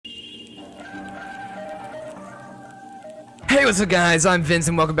Hey, what's up guys, I'm Vince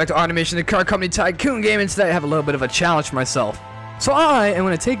and welcome back to Automation the Car Company Tycoon Game, and today I have a little bit of a challenge for myself. So I am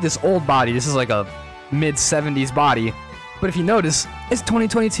going to take this old body, this is like a mid-70s body, but if you notice, it's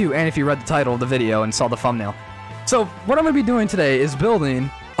 2022, and if you read the title of the video and saw the thumbnail. So what I'm going to be doing today is building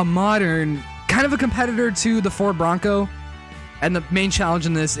a modern, kind of a competitor to the Ford Bronco, and the main challenge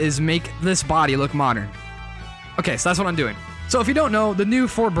in this is make this body look modern. Okay, so that's what I'm doing. So if you don't know, the new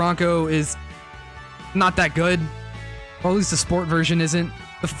Ford Bronco is not that good. Or at least the sport version isn't.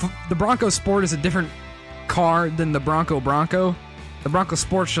 The Bronco Sport is a different car than the Bronco. The Bronco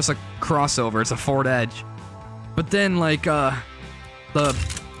Sport's just a crossover. It's a Ford Edge. But then, like, the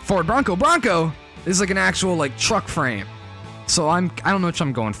Ford Bronco is like an actual, like, truck frame. So I don't know what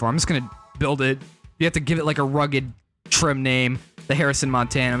I'm going for. I'm just gonna build it. You have to give it, like, a rugged trim name. The Harrison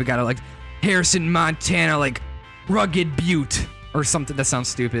Montana. We got it, like, Harrison Montana, like, Rugged Butte. Or something that sounds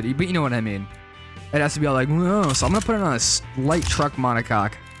stupid. But you know what I mean. It has to be all like, whoa. So I'm gonna put it on a light truck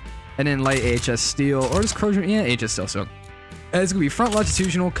monocoque, and then light HS steel, or just corrosion, yeah, HS steel. So it's gonna be front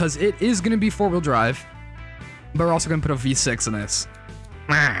longitudinal because it is gonna be 4-wheel drive, but we're also gonna put a V6 in this.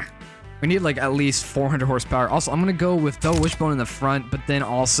 We need like at least 400 horsepower. Also, I'm gonna go with double wishbone in the front, but then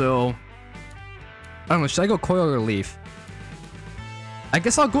also, I don't know, should I go coil or leaf? I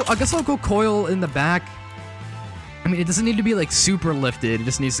guess I'll go coil in the back. I mean, it doesn't need to be like super lifted. It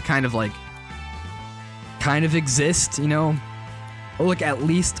just needs to kind of exist, you know, or like at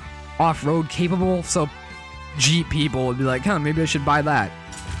least off-road capable, so Jeep people would be like, huh, maybe I should buy that.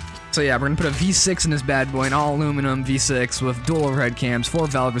 So yeah, we're gonna put a V6 in this bad boy, an all aluminum V6 with dual overhead cams, 4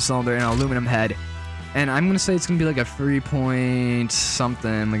 valve per cylinder, and an aluminum head. And I'm gonna say it's gonna be like a 3 point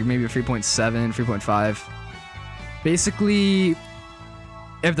something, like maybe a 3.7, 3.5. Basically,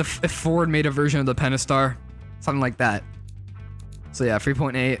 if Ford made a version of the Pentastar, something like that. So yeah,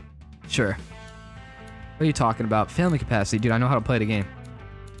 3.8, sure. What are you talking about? Family capacity, dude. I know how to play the game.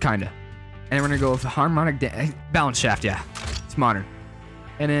 Kinda. And we're gonna go with harmonic balance shaft. Yeah, it's modern.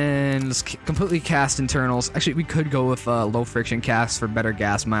 And then let's completely cast internals. Actually, we could go with low friction cast for better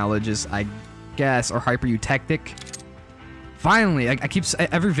gas mileages, I guess, or hyper eutectic. Finally, I keep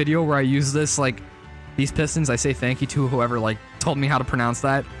every video where I use this, like these pistons, I say thank you to whoever like told me how to pronounce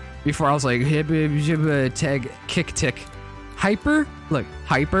that. Before I was like tag kick tick hyper. Look,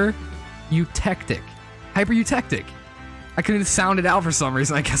 hyper eutectic. Hyper eutectic. I couldn't sound it out for some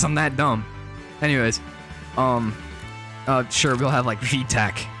reason. I guess I'm that dumb. Anyways, sure, we'll have like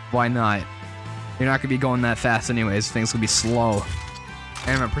VTEC. Why not? You're not gonna be going that fast anyways. Things will be slow.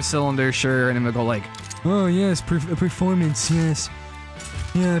 And per cylinder, sure. And I'm gonna go like, oh yes, performance, yes.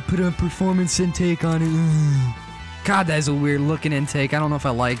 Yeah, I put a performance intake on it. God, that is a weird looking intake. I don't know if I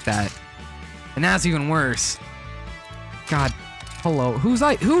like that. And that's even worse. God. Hello,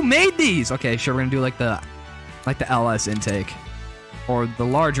 who made these? Okay, sure, we're gonna do like the LS intake, or the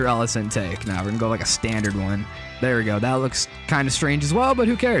larger LS intake. Now we're gonna go like a standard one. There we go. That looks kind of strange as well, but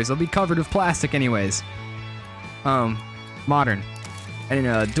who cares? It'll be covered with plastic anyways. Modern,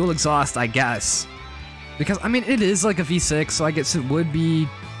 and dual exhaust, I guess, because I mean it is like a V6, so I guess it would be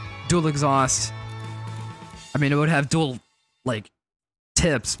dual exhaust. I mean it would have dual like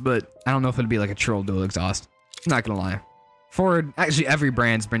tips, but I don't know if it'd be like a true dual exhaust. I'm not gonna lie. Ford, actually every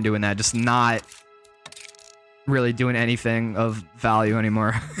brand's been doing that, just not really doing anything of value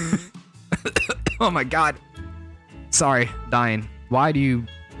anymore. Oh my god. Sorry, dying. Why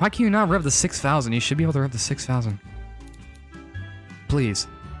can you not rev the 6000? You should be able to rev the 6000. Please.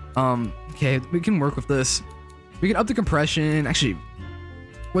 Okay, we can work with this. We can up the compression. Actually,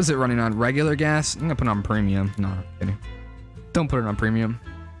 what's it running on? Regular gas? I'm gonna put it on premium. No, I'm kidding. Don't put it on premium.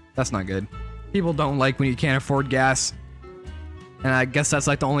 That's not good. People don't like when you can't afford gas. And I guess that's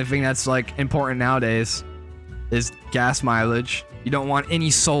like the only thing that's like important nowadays is gas mileage. You don't want any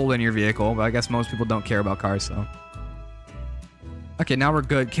soul in your vehicle, but I guess most people don't care about cars, so. Okay, now we're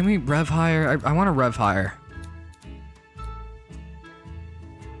good. Can we rev higher? I want to rev higher.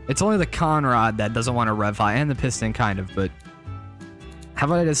 It's only the Conrad that doesn't want to rev high, and the piston kind of, but how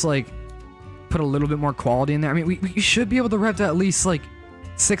about I just like put a little bit more quality in there? I mean, we should be able to rev to at least like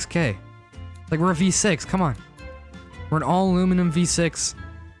 6K. Like we're a V6, come on. We're an all-aluminum V6.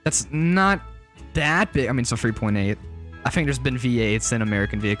 That's not that big. I mean, it's a 3.8. I think there's been V8s in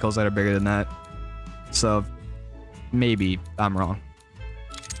American vehicles that are bigger than that. So, maybe I'm wrong.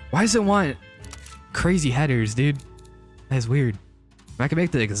 Why does it want crazy headers, dude? That is weird. I can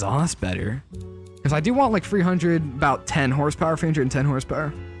make the exhaust better. Because I do want like 300, about 10 horsepower, 310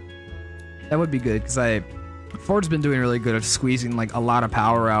 horsepower. That would be good, because Ford's been doing really good at squeezing like a lot of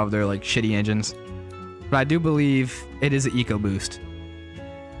power out of their like shitty engines. But I do believe it is an EcoBoost.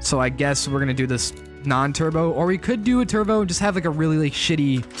 So I guess we're going to do this non-turbo, or we could do a turbo and just have like a really like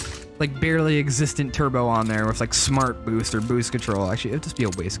shitty, like barely existent turbo on there with like smart boost or boost control. Actually, it'd just be a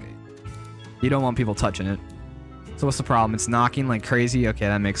wastegate. You don't want people touching it. So what's the problem? It's knocking like crazy? Okay,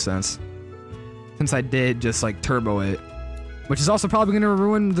 that makes sense. Since I did just like turbo it, which is also probably going to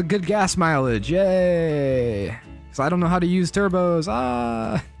ruin the good gas mileage. Yay! Because I don't know how to use turbos.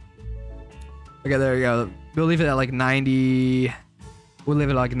 Ah! Okay, there we go. We'll leave it at like 90. We'll leave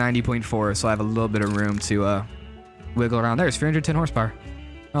it at like 90.4, so I have a little bit of room to wiggle around. There's 310 horsepower.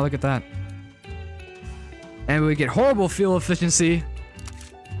 Oh, look at that. And we get horrible fuel efficiency.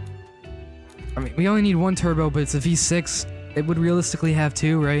 I mean, we only need one turbo, but it's a V6. It would realistically have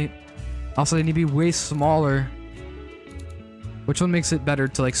two, right? Also, they need to be way smaller. Which one makes it better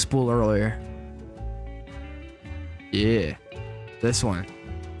to like spool earlier? Yeah, this one.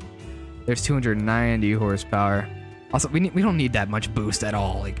 There's 290 horsepower. Also, we don't need that much boost at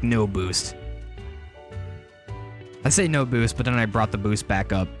all. Like no boost. I say no boost, but then I brought the boost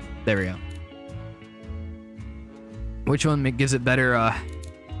back up. There we go. Which one gives it better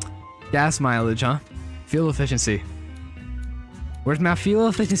gas mileage, huh? Fuel efficiency. Where's my fuel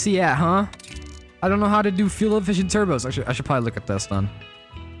efficiency at, huh? I don't know how to do fuel efficient turbos. I should probably look at this then.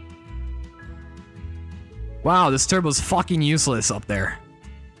 Wow, this turbo's fucking useless up there.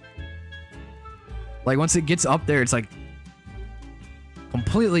 Like once it gets up there, it's like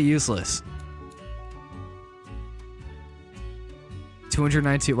completely useless.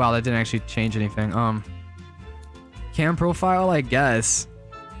 292. Wow, that didn't actually change anything. Cam profile, I guess.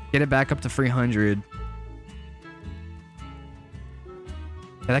 Get it back up to 300.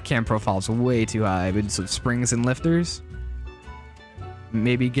 Yeah, that cam profile is way too high. With some springs and lifters.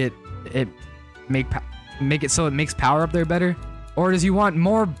 Maybe get it, make it so it makes power up there better. Or does you want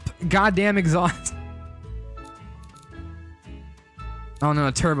more goddamn exhaust? Oh no,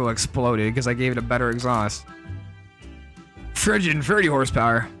 a turbo exploded because I gave it a better exhaust. Frigid 30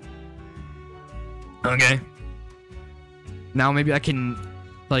 horsepower. Okay. Now maybe I can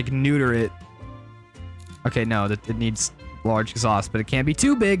like neuter it. Okay, no, that it needs large exhaust, but it can't be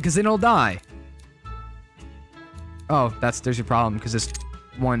too big because then it'll die. Oh, there's your problem because it's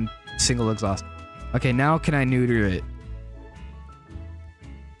one single exhaust. Okay, now can I neuter it?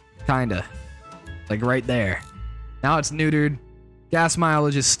 Kinda. Like right there. Now it's neutered. Gas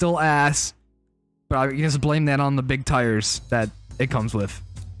mileage is still ass. But I can just blame that on the big tires that it comes with.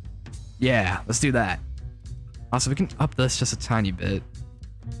 Yeah, let's do that. Also, we can up this just a tiny bit.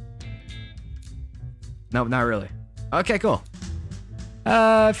 Nope, not really. Okay, cool.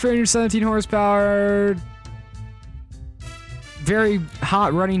 317 horsepower. Very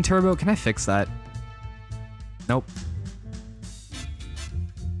hot running turbo. Can I fix that? Nope.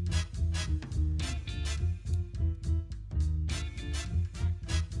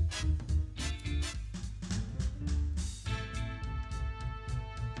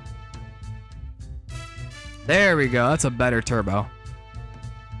 There we go. That's a better turbo.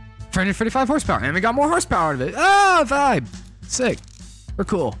 345 horsepower. And we got more horsepower out of it. Ah, vibe. Sick. We're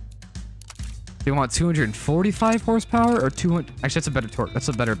cool. Do you want 245 horsepower or 200? Actually, that's a better torque. That's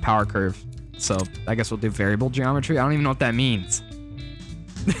a better power curve. So I guess we'll do variable geometry. I don't even know what that means.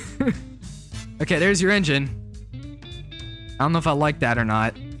 Okay, there's your engine. I don't know if I like that or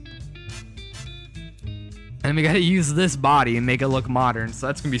not. And we gotta use this body and make it look modern. So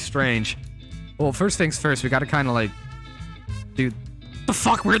that's gonna be strange. Well, first things first, we gotta kind of like, dude, the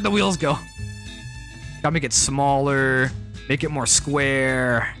fuck, where'd the wheels go? Gotta make it smaller, make it more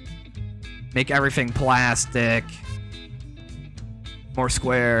square, make everything plastic, more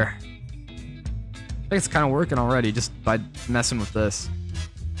square. I think it's kind of working already just by messing with this.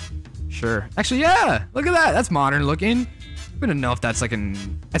 Sure. Actually, yeah, look at that. That's modern looking. I'm gonna know if that's like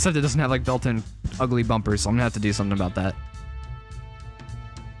except it doesn't have like built-in ugly bumpers, so I'm gonna have to do something about that.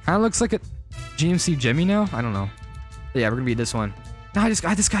 Kind of looks like a GMC Jimmy now? I don't know. But yeah, we're gonna be this one. No, I just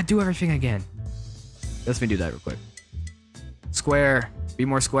gotta do everything again. Let me do that real quick. Square. Be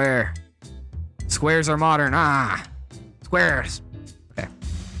more square. Squares are modern. Ah! Squares. Okay.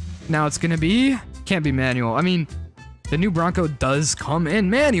 Now it's gonna be... Can't be manual. I mean, the new Bronco does come in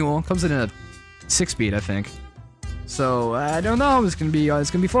manual. Comes in a 6-speed, I think. So, I don't know. It's gonna be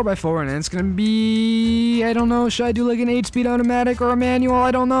 4x4, and it's gonna be... I don't know. Should I do like an 8-speed automatic or a manual?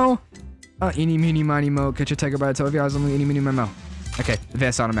 I don't know. Eeny, meeny, miny, mo. Catch a tiger by the toe of your eyes. Only eeny, meeny, miny, mo. Okay,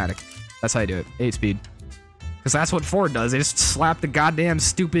 advanced automatic. That's how you do it. 8-speed. Because that's what Ford does. They just slap the goddamn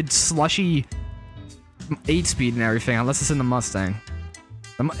stupid slushy 8-speed and everything, unless it's in the Mustang.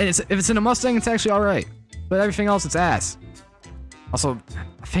 If it's in a Mustang, it's actually alright. But everything else, it's ass. Also,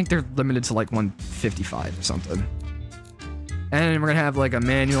 I think they're limited to like 155 or something. And we're gonna have like a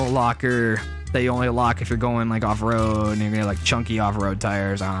manual locker that you only lock if you're going like off-road, and you're gonna have like chunky off-road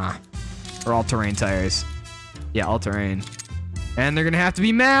tires, or all-terrain tires. Yeah, all-terrain. And they're gonna have to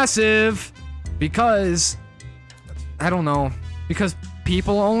be massive because, I don't know, because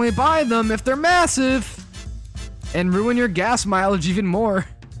people only buy them if they're massive and ruin your gas mileage even more.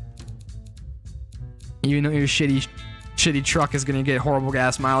 Even though your shitty truck is gonna get horrible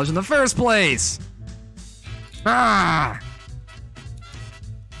gas mileage in the first place.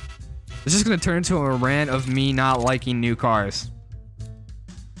 It's just gonna turn into a rant of me not liking new cars.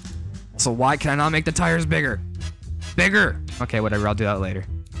 So why can I not make the tires bigger? Bigger! Okay, whatever, I'll do that later.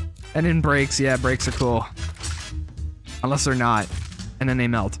 And then brakes, yeah, brakes are cool. Unless they're not. And then they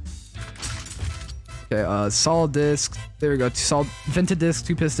melt. Okay, solid disc. There we go. Solid vented disc,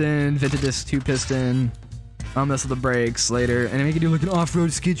 2-piston, vented disc, 2-piston. I'll mess with the brakes later. And then we can do like an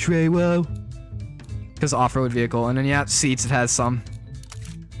off-road skid tray, whoa. Because off-road vehicle. And then yeah, seats, it has some.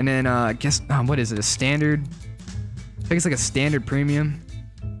 And then I guess what is it? A standard? I think it's like a standard premium.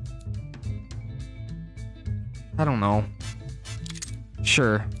 I don't know.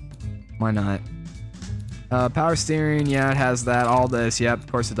 Sure. Why not? Power steering, yeah, it has that. All this, yep,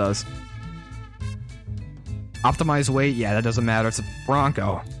 of course it does. Optimized weight, yeah, that doesn't matter. It's a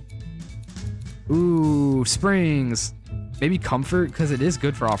Bronco. Ooh, springs. Maybe comfort, because it is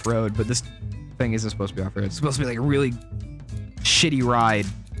good for off-road, but this thing isn't supposed to be off-road. It's supposed to be like a really shitty ride.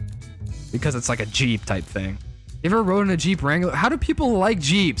 Because it's like a Jeep type thing. You ever rode in a Jeep Wrangler? How do people like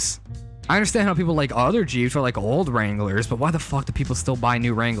Jeeps? I understand how people like other Jeeps or like old Wranglers, but why the fuck do people still buy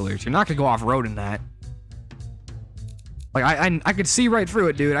new Wranglers? You're not gonna go off-road in that. Like I could see right through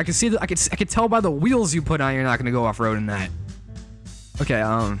it, dude. I could see I could tell by the wheels you put on. You're not gonna go off-road in that. Okay,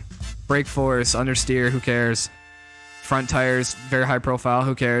 brake force, understeer, who cares? Front tires, very high profile,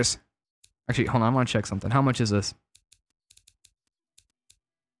 who cares? Actually, hold on, I want to check something. How much is this?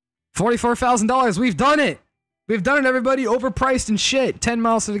 $44,000. We've done it. We've done it, everybody. Overpriced and shit. 10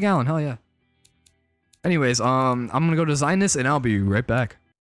 miles to the gallon. Hell yeah. Anyways, I'm gonna go design this and I'll be right back.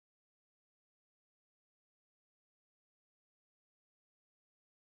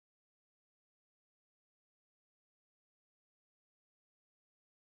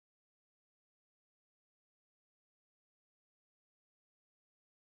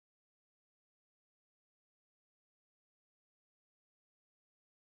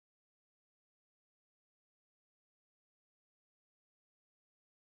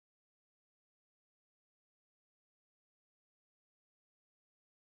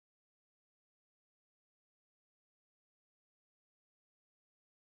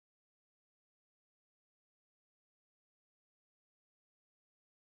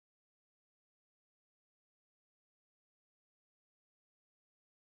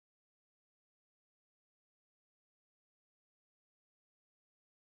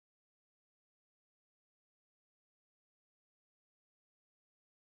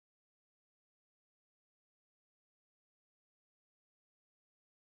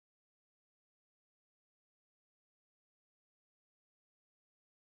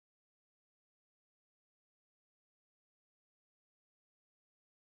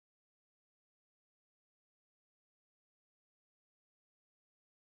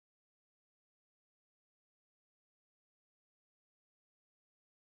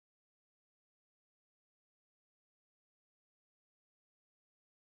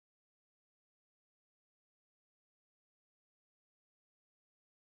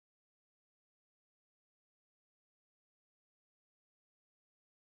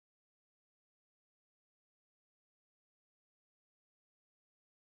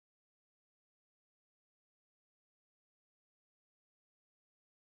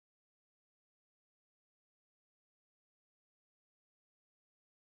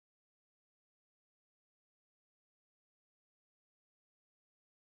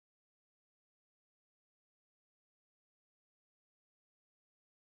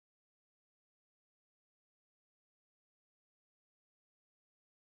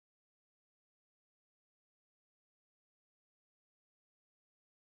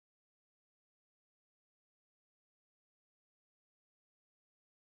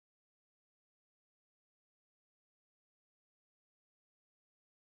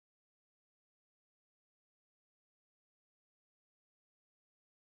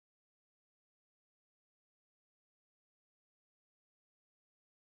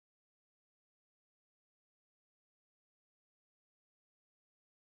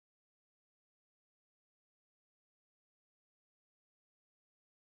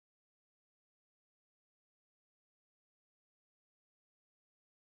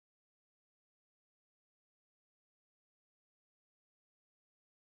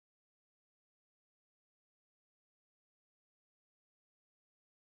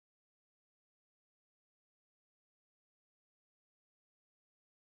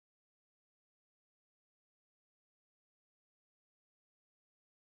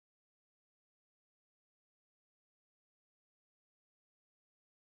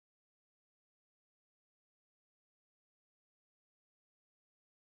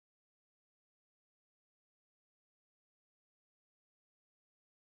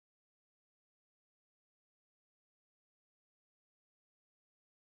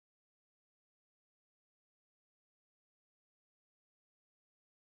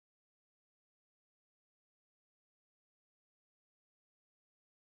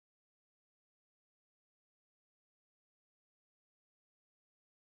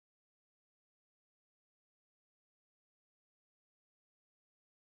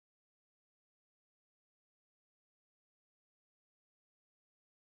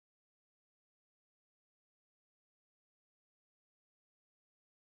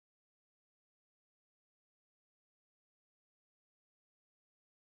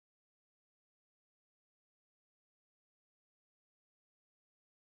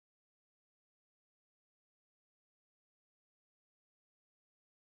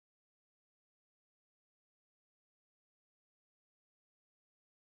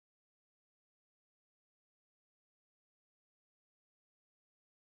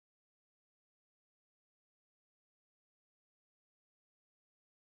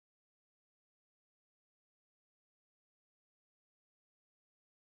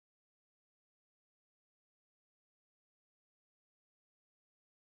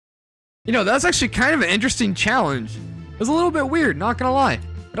 You know, that's actually kind of an interesting challenge. It was a little bit weird, not gonna lie.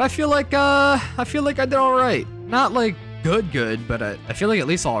 But I feel like I did all right. Not like good, but I feel like at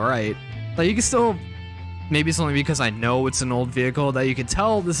least all right. Like you can still, maybe it's only because I know it's an old vehicle that you can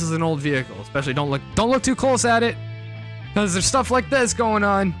tell this is an old vehicle. Especially don't look too close at it, because there's stuff like this going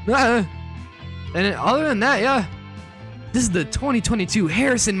on. And other than that, yeah, this is the 2022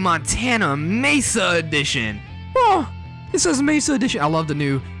 Harrison Montana Mesa Edition. Oh, it says Mesa Edition. I love the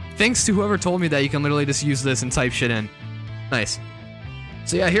new. Thanks to whoever told me that you can literally just use this and type shit in. Nice.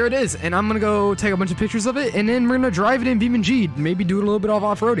 So yeah, here it is, and I'm gonna go take a bunch of pictures of it, and then we're gonna drive it in BeamNG, maybe do it a little bit of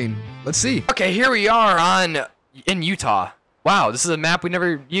off-roading. Let's see. Okay, here we are in Utah. Wow, this is a map we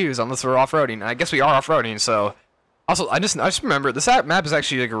never use unless we're off-roading. I guess we are off-roading, so. Also, I just remember this map is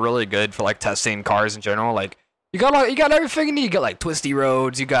actually like really good for like testing cars in general. Like you got everything you need. You got like twisty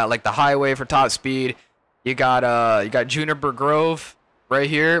roads. You got like the highway for top speed. You got Juniper Grove right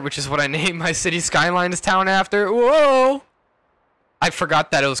here, which is what I named my city Skylines town after. Whoa! I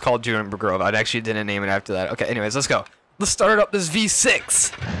forgot that it was called Juniper Grove. I actually didn't name it after that. Okay, anyways, let's go. Let's start up this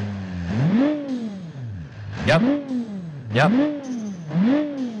V6. Yep.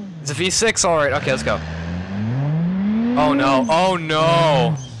 It's a V6, all right. Okay, let's go. Oh no! Oh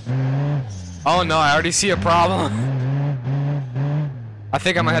no! Oh no! I already see a problem. I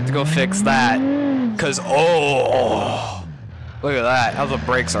think I might have to go fix that. Cause oh, look at that! How the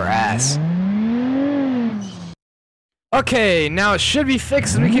brakes are ass. Okay, now it should be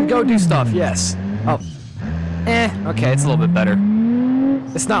fixed and we can go do stuff. Yes. Oh. Okay, it's a little bit better.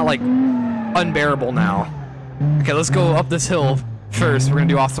 It's not like unbearable now. Okay, let's go up this hill first. We're gonna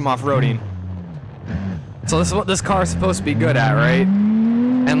do some off-roading. So this is what this car is supposed to be good at, right?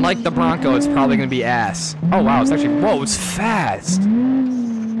 And like the Bronco, it's probably gonna be ass. Oh wow, it's actually, whoa, it's fast.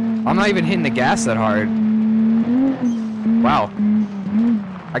 I'm not even hitting the gas that hard. Wow.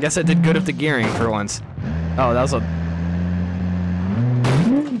 I guess I did good with the gearing for once. Oh, that was a...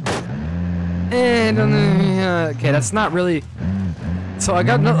 And okay, that's not really... So I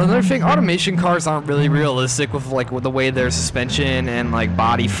got another thing. Automation cars aren't really realistic with like with the way their suspension and like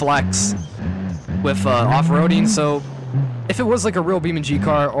body flex with off-roading. So if it was like a real BeamNG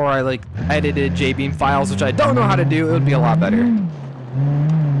car, or I like edited JBeam files, which I don't know how to do, it would be a lot better.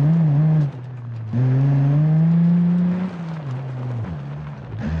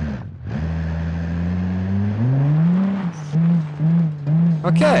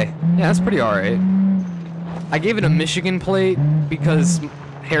 Okay, yeah, that's pretty alright. I gave it a Michigan plate because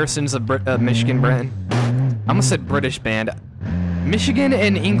Harrison's a Michigan brand. I almost said British band. Michigan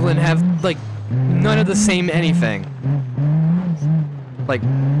and England have, like, none of the same anything. Like,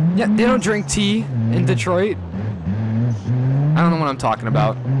 yeah, they don't drink tea in Detroit. I don't know what I'm talking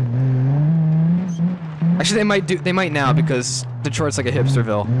about. Actually, they might now because Detroit's like a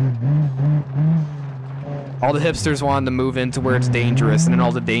hipsterville. All the hipsters wanted to move into where it's dangerous, and then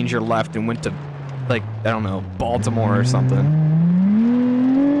all the danger left and went to, like, I don't know, Baltimore or something.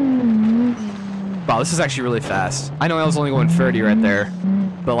 Wow, this is actually really fast. I know I was only going 30 right there,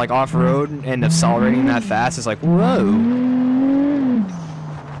 but like off-road and accelerating that fast is like, whoa.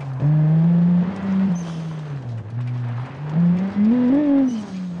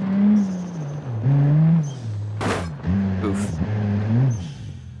 Oof.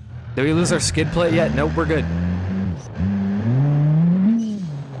 Did we lose our skid plate yet? Nope, we're good.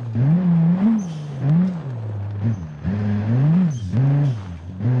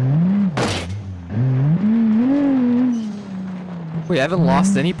 We haven't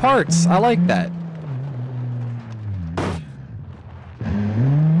lost any parts. I like that.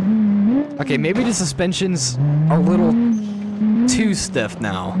 Okay, maybe the suspension's a little too stiff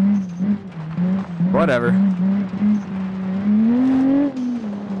now. Whatever.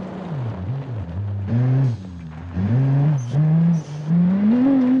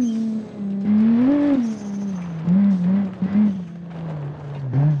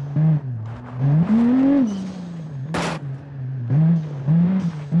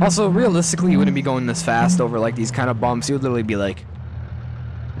 Also, realistically, you wouldn't be going this fast over like these kind of bumps. You would literally be like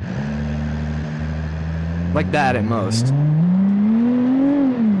that at most.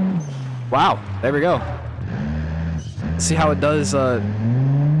 Wow, there we go. See how it does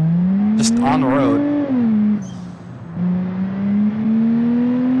just on the road.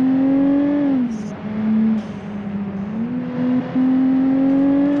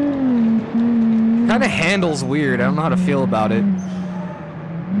 Kind of handles weird. I don't know how to feel about it.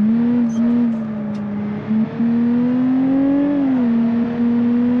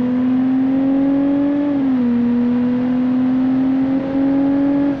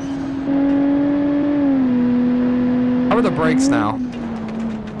 How are the brakes now?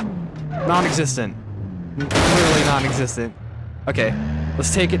 Non-existent. Literally non-existent. Okay,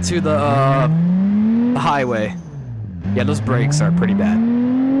 let's take it to the highway. Yeah, those brakes are pretty bad.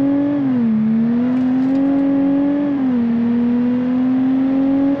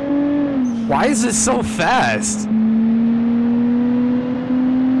 Why is this so fast?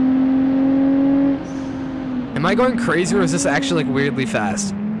 Am I going crazy or is this actually like weirdly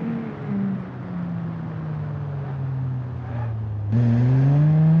fast?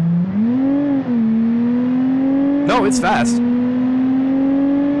 No, it's fast.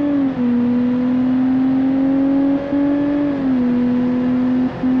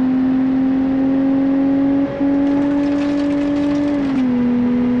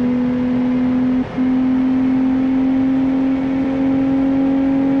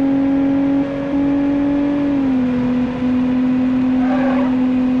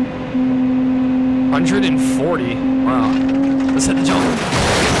 Wow. Let's hit the jump.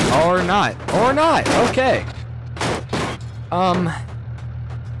 Or not. Or not. Okay.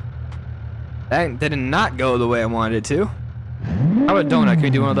 That did not go the way I wanted it to. How about a donut? Can we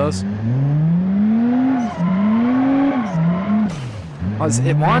do one of those? Oh,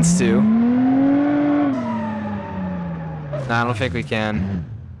 it wants to. Nah, I don't think we can.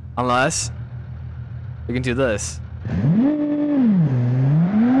 Unless we can do this.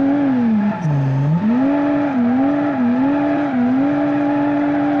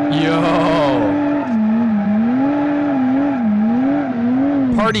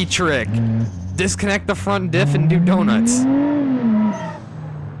 Party trick. Disconnect the front diff and do donuts.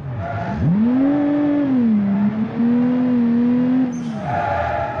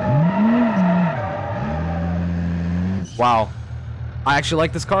 Wow. I actually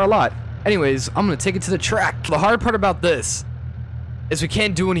like this car a lot. Anyways, I'm gonna take it to the track. The hard part about this is we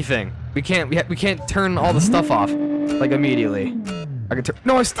can't do anything. We can't turn all the stuff off like immediately. I can turn.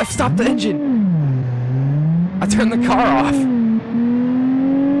 No, I stopped the engine. I turned the car off.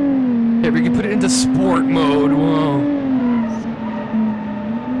 Here, we can put it into sport mode. Whoa.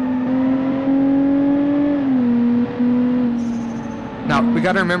 Now, we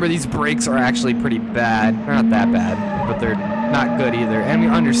gotta remember these brakes are actually pretty bad. They're not that bad, but they're not good either. And we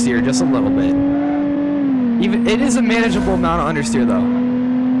understeer just a little bit. It is a manageable amount of understeer though.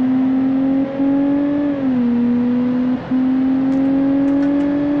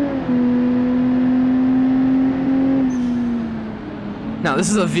 Now,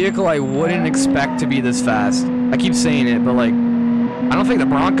 this is a vehicle I wouldn't expect to be this fast. I keep saying it, but like, I don't think the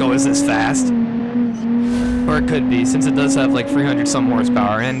Bronco is this fast. Or it could be, since it does have like 300 some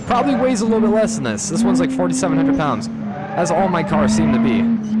horsepower, and probably weighs a little bit less than this. This one's like 4,700 pounds, as all my cars seem to be.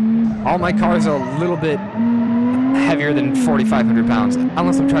 All my cars are a little bit heavier than 4,500 pounds,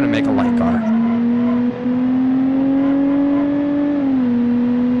 unless I'm trying to make a light car.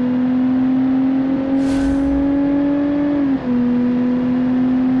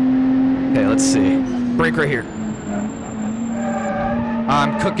 Let's see. Brake right here.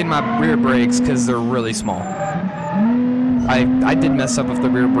 I'm cooking my rear brakes because they're really small. I did mess up with the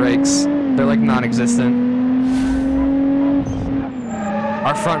rear brakes. They're like non-existent.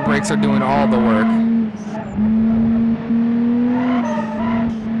 Our front brakes are doing all the work.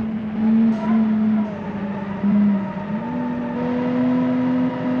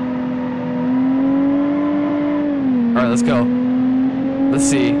 Alright, let's go. Let's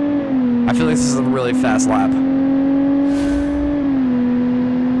see. I feel like this is a really fast lap.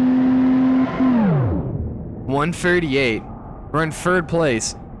 138. We're in third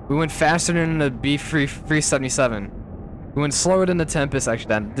place. We went faster than the B377. We went slower than the Tempest.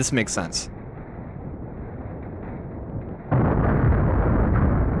 Actually, this makes sense.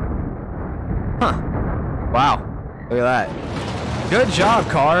 Huh. Wow. Look at that. Good job,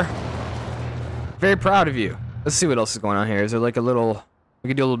 car. Very proud of you. Let's see what else is going on here. Is there like a little... We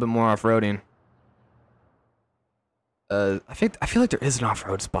could do a little bit more off-roading. I feel like there is an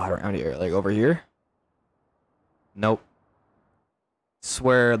off-road spot around here, like over here. Nope. I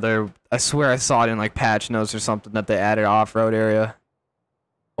swear I saw it in like patch notes or something that they added off-road area.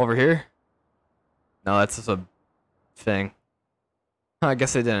 Over here? No, that's just a thing. Huh, I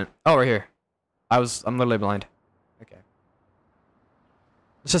guess they didn't. Oh, right here. I'm literally blind. Okay.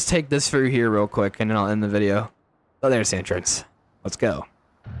 Let's just take this through here real quick and then I'll end the video. Oh, there's the entrance. Let's go.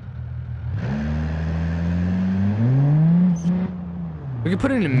 We can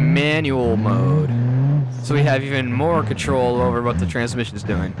put it in manual mode, so we have even more control over what the transmission is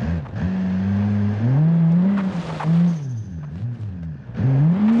doing.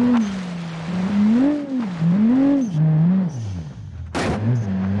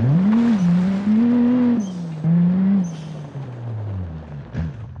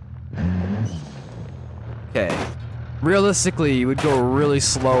 realistically, you would go really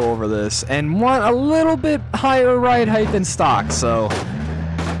slow over this and want a little bit higher ride height than stock, so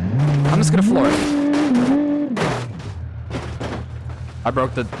I'm just gonna floor it. I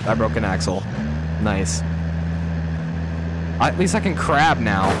broke an axle. Nice. At least I can crab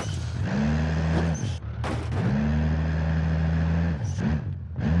now.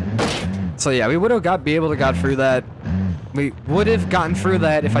 So yeah, we would have be able to got through that. We would have gotten through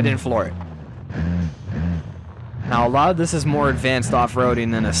that if I didn't floor it. Now a lot of this is more advanced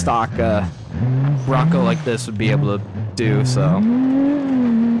off-roading than a stock Bronco like this would be able to do, so.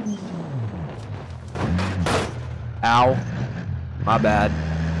 Ow. My bad.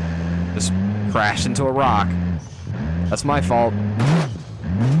 Just crashed into a rock. That's my fault.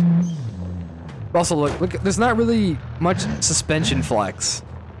 Also, look, there's not really much suspension flex.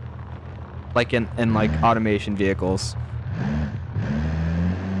 Like in like automation vehicles.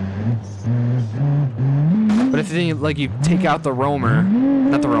 But if you take out the roamer,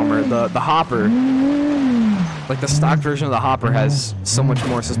 not the roamer, the hopper, like the stock version of the hopper has so much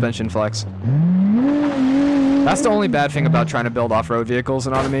more suspension flex. That's the only bad thing about trying to build off-road vehicles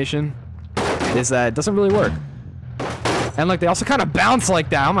in automation, is that it doesn't really work. And like they also kind of bounce like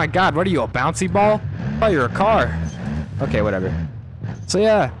that. Oh my god, what are you, a bouncy ball? I thought you were a car. Okay, whatever. So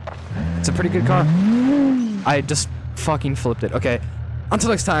yeah, it's a pretty good car. I just fucking flipped it. Okay, until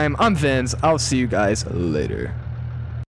next time, I'm VENZ. I'll see you guys later.